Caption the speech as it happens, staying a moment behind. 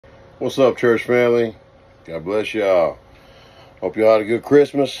What's up, church family? God bless y'all. Hope y'all had a good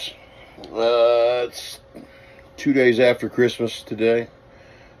Christmas. It's 2 days after Christmas today.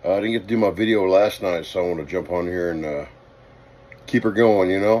 I didn't get to do my video last night, so I want to jump on here and keep her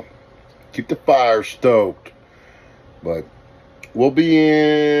going, you know? Keep the fire stoked. But we'll be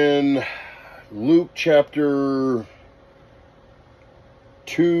in Luke chapter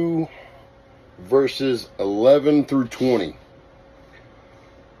 2, verses 11 through 20.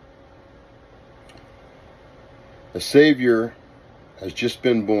 A Savior has just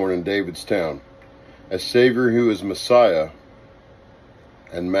been born in David's town. A Savior who is Messiah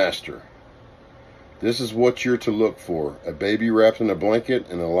and Master. This is what you're to look for. A baby wrapped in a blanket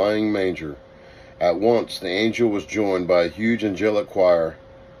in a lying manger. At once the angel was joined by a huge angelic choir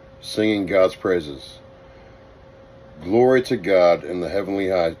singing God's praises. Glory to God in the heavenly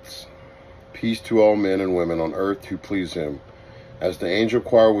heights. Peace to all men and women on earth who please him. As the angel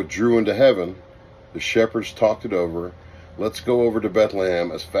choir withdrew into heaven, the shepherds talked it over. Let's go over to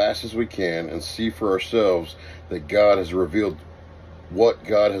Bethlehem as fast as we can and see for ourselves that God has revealed what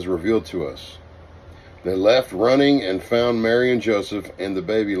God has revealed to us. They left running and found Mary and Joseph and the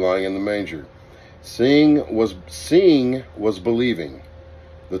baby lying in the manger. Seeing was believing.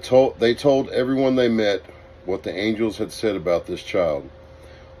 They told everyone they met what the angels had said about this child.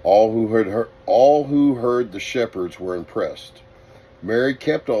 All who heard the shepherds were impressed. Mary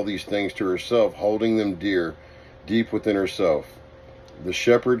kept all these things to herself, holding them deep within herself. The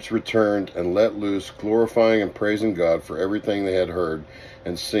shepherds returned and let loose, glorifying and praising God for everything they had heard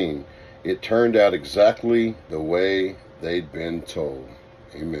and seen. It turned out exactly the way they'd been told.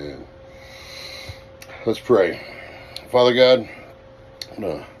 Amen. Let's pray. Father God, I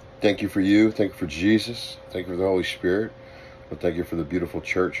want to thank you for you. Thank you for Jesus. Thank you for the Holy Spirit. I want to thank you for the beautiful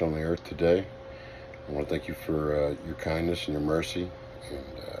church on the earth today. I want to thank you for your kindness and your mercy, and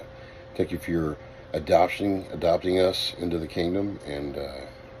thank you for your adopting us into the kingdom, and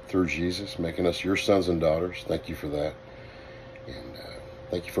through Jesus, making us your sons and daughters. Thank you for that, and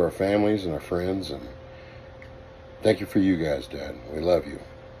thank you for our families and our friends, and thank you for you guys, Dad. We love you,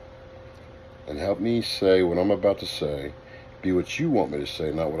 and help me say what I'm about to say, be what you want me to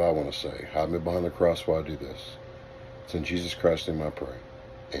say, not what I want to say. Hide me behind the cross while I do this. It's in Jesus Christ's name I pray.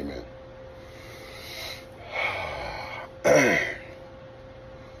 Amen.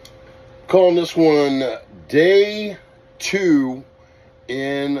 Calling this one Day 2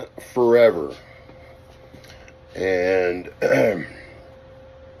 in Forever. And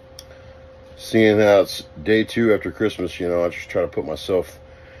seeing how it's Day 2 after Christmas, you know, I just try to put myself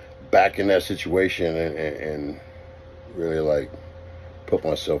back in that situation and really like put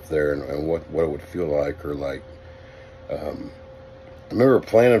myself there and what it would feel like, or like I remember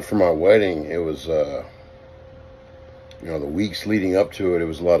planning for my wedding. It was you know, the weeks leading up to it, it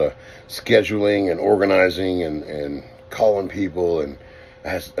was a lot of scheduling and organizing and calling people, and I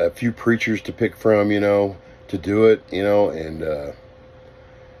had a few preachers to pick from, you know, to do it, you know, and there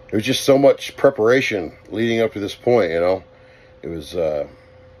was just so much preparation leading up to this point, you know. It was, and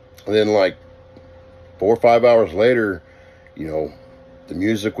then like 4 or 5 hours later, you know, the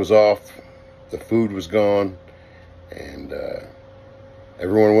music was off, the food was gone, and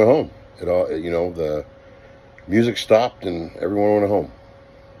everyone went home. It all, you know, the music stopped and everyone went home.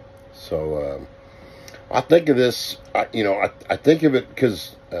 So I think of this, I think of it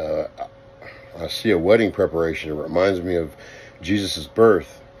because I see a wedding preparation. It reminds me of Jesus'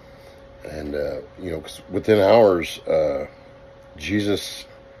 birth. And, you know, 'cause within hours Jesus'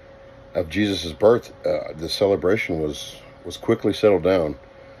 birth, the celebration was quickly settled down.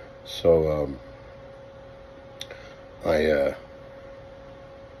 So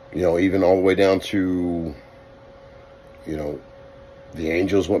you know, even all the way down to, you know, the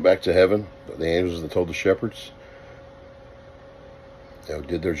angels went back to heaven. The angels that told the shepherds, you know,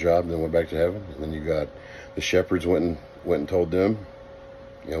 did their job and then went back to heaven. And then you got the shepherds went and told them,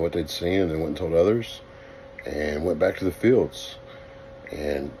 you know, what they'd seen, and then went and told others, and went back to the fields.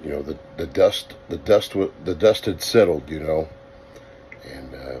 And you know, the dust had settled, you know,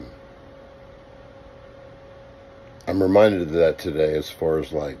 and I'm reminded of that today, as far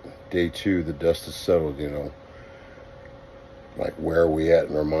as like Day 2, the dust has settled, you know. Like, where are we at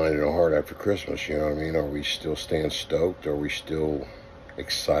in our mind and our heart after Christmas? You know what I mean? Are we still staying stoked? Are we still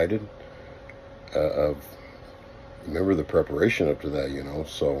excited? Remember the preparation up to that, you know?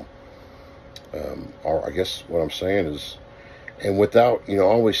 So, I guess what I'm saying is, and without, you know,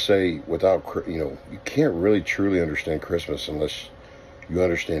 I always say, without, you know, you can't really truly understand Christmas unless you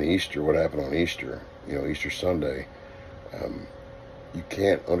understand Easter, what happened on Easter, you know, Easter Sunday. You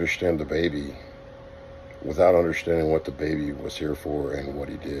can't understand the baby without understanding what the baby was here for and what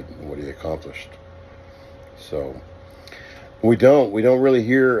he did and what he accomplished. So we don't really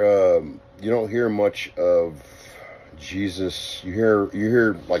hear, you don't hear much of Jesus. You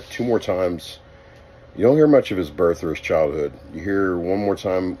hear like 2 more times. You don't hear much of his birth or his childhood. You hear 1 more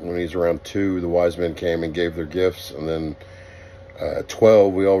time when he's around 2, the wise men came and gave their gifts, and then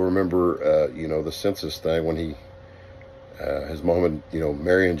 12, we all remember, the census thing when he, his mom and,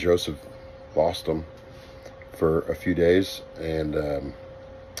 Mary and Joseph lost him for a few days, and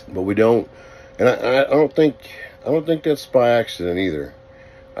but we don't, and I don't think that's by accident either.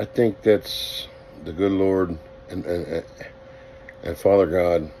 I think that's the good Lord and Father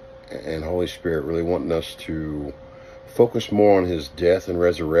God and Holy Spirit really wanting us to focus more on his death and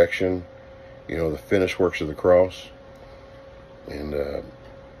resurrection, the finished works of the cross, and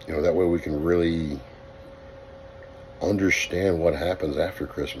that way we can really understand what happens after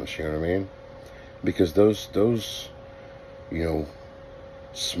Christmas. You know what I mean? Because those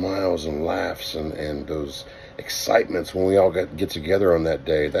smiles and laughs and those excitements when we all get together on that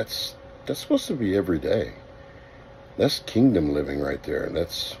day, that's supposed to be every day. That's kingdom living right there. And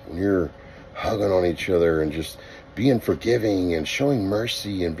that's when you're hugging on each other and just being forgiving and showing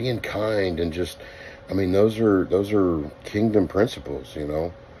mercy and being kind and just, those are kingdom principles,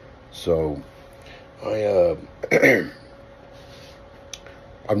 So I've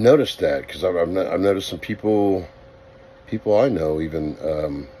noticed that, because I've noticed some people I know, even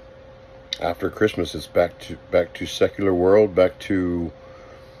after Christmas, it's back to secular world, back to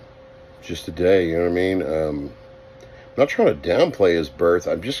just a day. You know what I mean? I'm not trying to downplay his birth.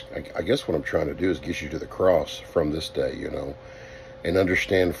 I guess what I'm trying to do is get you to the cross from this day, and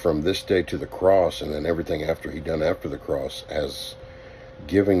understand from this day to the cross, and then everything he done after the cross has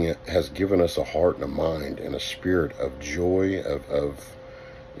given us a heart and a mind and a spirit of joy, of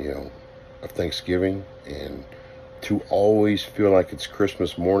Thanksgiving, and to always feel like it's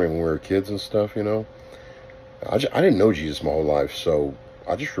Christmas morning when we were kids and stuff. I didn't know Jesus my whole life, so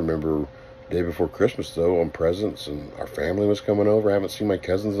I just remember the day before Christmas, though, on presents, and our family was coming over. I haven't seen my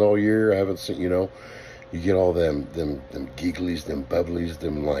cousins all year. I haven't seen, you get all them gigglies, them bubblies,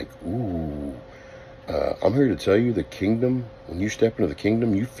 them like, ooh. I'm here to tell you, the kingdom, when you step into the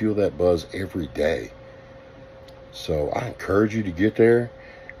kingdom, you feel that buzz every day. So I encourage you to get there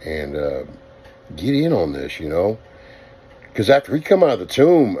and get in on this, because after he come out of the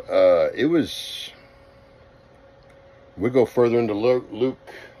tomb, we go further into Luke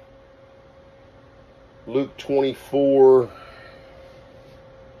 24.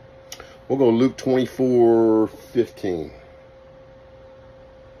 We'll go Luke 24:15.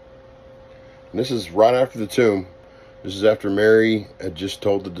 And this is right after the tomb. This is after Mary had just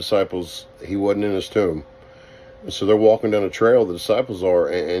told the disciples he wasn't in his tomb. And so they're walking down a trail, the disciples are,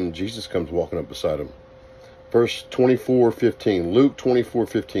 and Jesus comes walking up beside them. Verse 24:15, Luke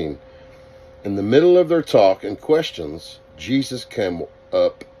 24:15. In the middle of their talk and questions, Jesus came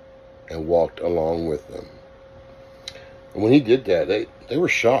up and walked along with them. And when he did that, they were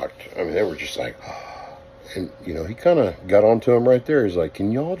shocked. They were just like, oh. And, he kind of got onto them right there. He's like,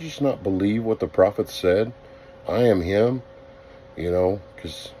 can y'all just not believe what the prophet said? I am him,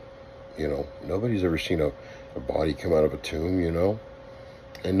 because, nobody's ever seen a body come out of a tomb,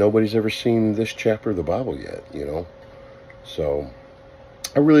 and nobody's ever seen this chapter of the Bible yet, So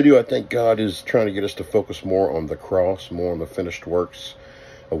I really do. I think God is trying to get us to focus more on the cross, more on the finished works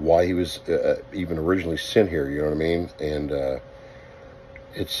of why he was even originally sent here, you know what I mean? And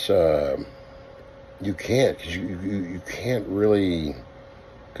it's, you can't, because you can't really,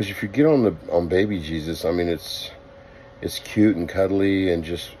 because if you get on baby Jesus, it's cute and cuddly and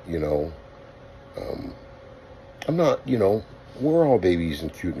just, I'm not, we're all babies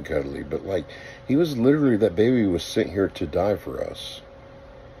and cute and cuddly, but like, he was literally, that baby was sent here to die for us.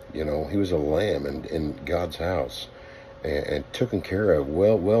 He was a lamb in God's house, and taken care of,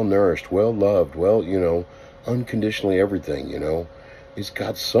 well nourished, well loved, unconditionally everything, He's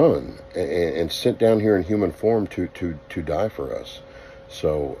God's son, and sent down here in human form to die for us.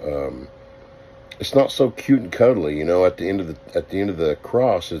 So it's not so cute and cuddly, at the end of the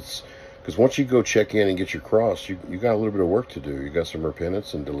cross. It's because once you go check in and get your cross, you got a little bit of work to do. You got some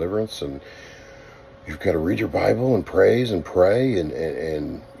repentance and deliverance, and you've got to read your Bible and praise and pray, and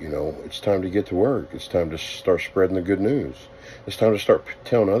it's time to get to work. It's time to start spreading the good news. It's time to start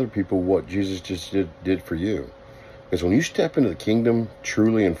telling other people what Jesus just did for you. Because when you step into the kingdom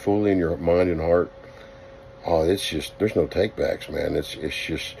truly and fully in your mind and heart, it's just, there's no takebacks, man. It's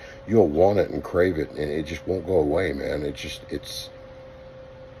just, you'll want it and crave it, and it just won't go away, man. It's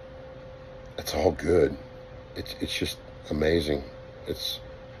all good. It's just amazing.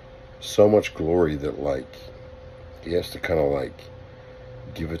 so much glory that, like, he has to kind of, like,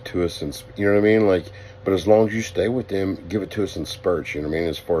 give it to us, and you know what I mean? Like, but as long as you stay with him, give it to us in spurts, you know what I mean?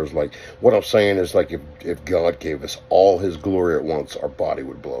 As far as, like, what I'm saying is, like, if God gave us all his glory at once, our body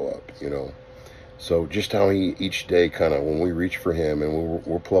would blow up, you know? So just how he, each day, kind of, when we reach for him and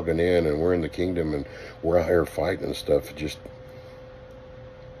we're plugging in and we're in the kingdom and we're out here fighting and stuff, just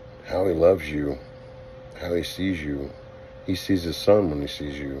how he loves you, how he sees you. He sees his son when he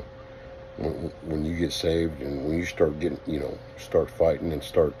sees you. When you get saved and when you start getting, you know, start fighting and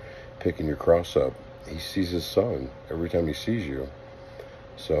start picking your cross up, he sees his son every time he sees you.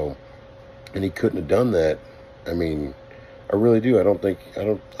 So, and he couldn't have done that. I mean, I really do.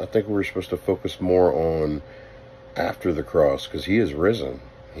 I think we're supposed to focus more on after the cross, because he is risen.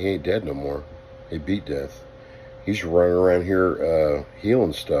 He ain't dead no more. He beat death. He's running around here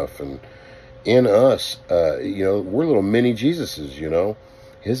healing stuff, and in us, you know, we're little mini Jesuses, you know.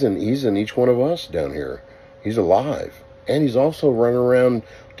 He's in each one of us down here. He's alive, and he's also running around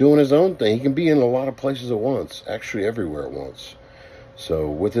doing his own thing. He can be in a lot of places at once, actually everywhere at once. So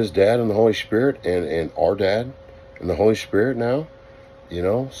with his dad and the Holy Spirit, and our dad and the Holy Spirit now, you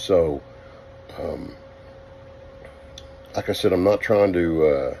know. So, like I said, I'm not trying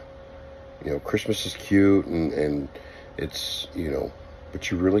to, you know, Christmas is cute and it's, you know, but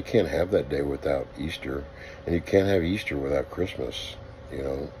you really can't have that day without Easter, and you can't have Easter without Christmas. You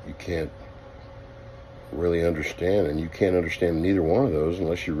know, you can't really understand, and you can't understand neither one of those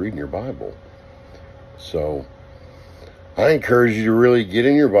unless you're reading your Bible. So I encourage you to really get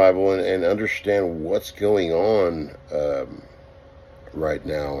in your Bible and understand what's going on right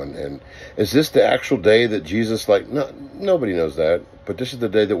now. And is this the actual day that Jesus, like, nobody knows that, but this is the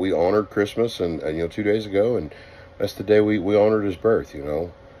day that we honored Christmas, and you know, 2 days ago, and that's the day we honored his birth, you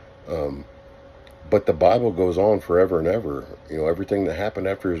know. But the Bible goes on forever and ever. You know, everything that happened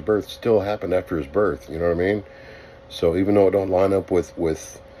after his birth still happened after his birth. You know what I mean? So even though it don't line up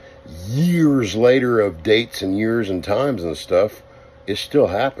with years later of dates and years and times and stuff, it still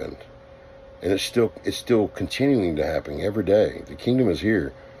happened, and it's still continuing to happen every day. The kingdom is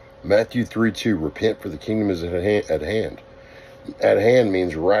here. Matthew 3:2. Repent, for the kingdom is at hand. At hand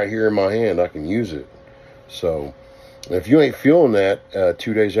means right here in my hand. I can use it. So if you ain't feeling that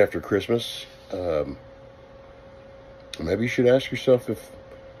 2 days after Christmas, maybe you should ask yourself if,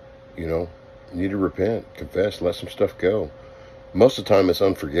 you know, you need to repent, confess, let some stuff go. Most of the time it's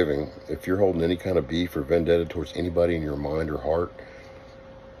unforgiving. If you're holding any kind of beef or vendetta towards anybody in your mind or heart,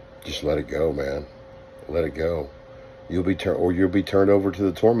 just let it go, man. Let it go. You'll be turned over to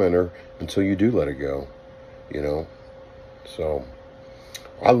the tormentor until you do let it go, you know. So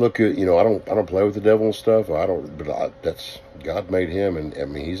I look at, you know, I don't play with the devil and stuff. That's, God made him, and I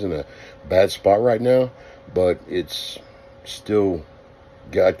mean, he's in a bad spot right now, but it's still,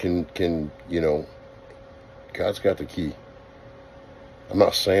 God can, you know, God's got the key. I'm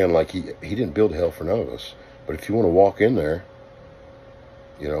not saying like he didn't build hell for none of us, but if you want to walk in there,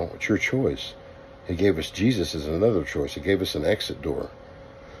 you know, it's your choice. He gave us Jesus as another choice. He gave us an exit door.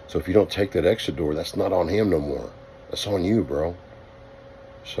 So if you don't take that exit door, that's not on him no more. That's on you, bro.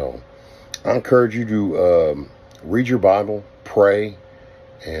 So I encourage you to read your Bible, pray,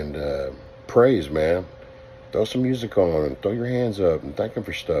 and praise, man. Throw some music on and throw your hands up and thank him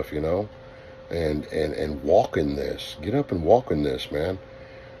for stuff, you know. And walk in this. Get up and walk in this, man.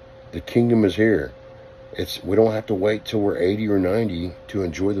 The kingdom is here. We don't have to wait till we're 80 or 90 to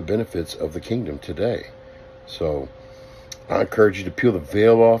enjoy the benefits of the kingdom today. So I encourage you to peel the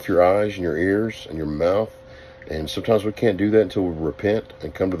veil off your eyes and your ears and your mouth. And sometimes we can't do that until we repent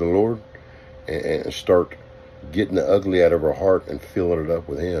and come to the Lord and start getting the ugly out of our heart and filling it up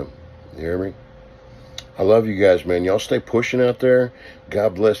with him. You hear me? I love you guys, man. Y'all stay pushing out there.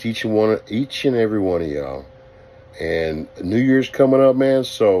 God bless each and every one of y'all. And New Year's coming up, man.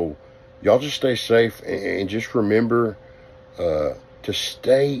 So y'all just stay safe and just remember to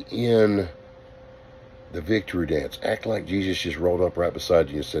stay in the victory dance. Act like Jesus just rolled up right beside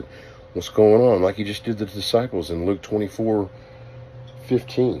you and said, "What's going on?" Like he just did the disciples in Luke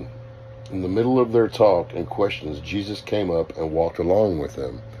 24:15. In the middle of their talk and questions, Jesus came up and walked along with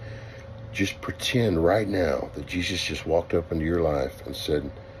them. Just pretend right now that Jesus just walked up into your life and said,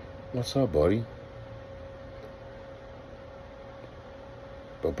 "What's up, buddy?"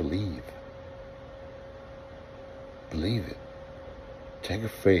 But believe. Believe it.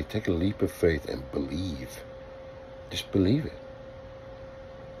 Take a leap of faith and believe. Just believe it.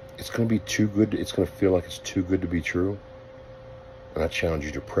 It's going to be too good. It's going to feel like it's too good to be true. And I challenge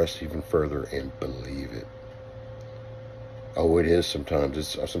you to press even further and believe it. Oh, it is sometimes.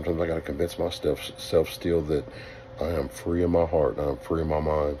 Sometimes I got to convince myself still that I am free in my heart and I'm free in my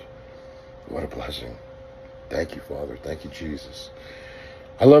mind. What a blessing. Thank you, Father. Thank you, Jesus.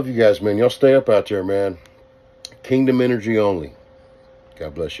 I love you guys, man. Y'all stay up out there, man. Kingdom energy only.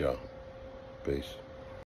 God bless y'all. Peace.